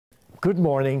Good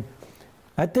morning.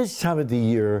 At this time of the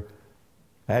year,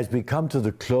 as we come to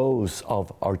the close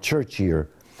of our church year,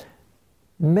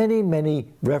 many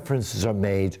references are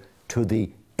made to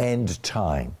the end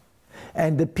time.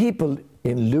 And the people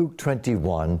in Luke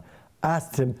 21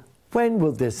 asked him, when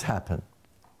will this happen?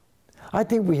 I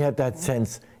think we have that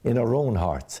sense in our own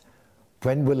hearts.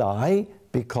 When will I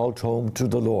be called home to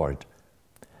the Lord?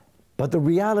 But the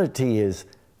reality is,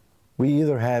 we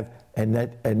either have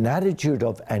an attitude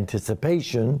of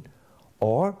anticipation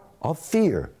or of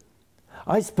fear.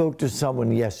 I spoke to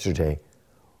someone yesterday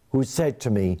who said to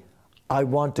me, I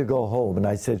want to go home. And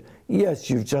I said, yes,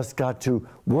 you've just got to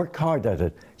work hard at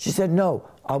it. She said, no,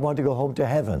 I want to go home to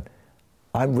heaven.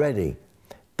 I'm ready.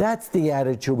 That's the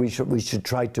attitude we should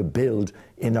try to build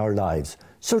in our lives.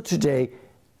 So today,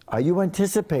 are you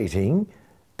anticipating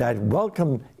that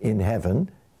welcome in heaven,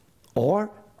 or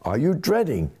are you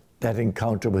dreading that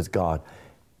encounter with God?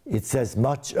 It says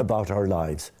much about our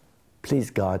lives. Please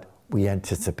God, we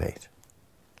anticipate.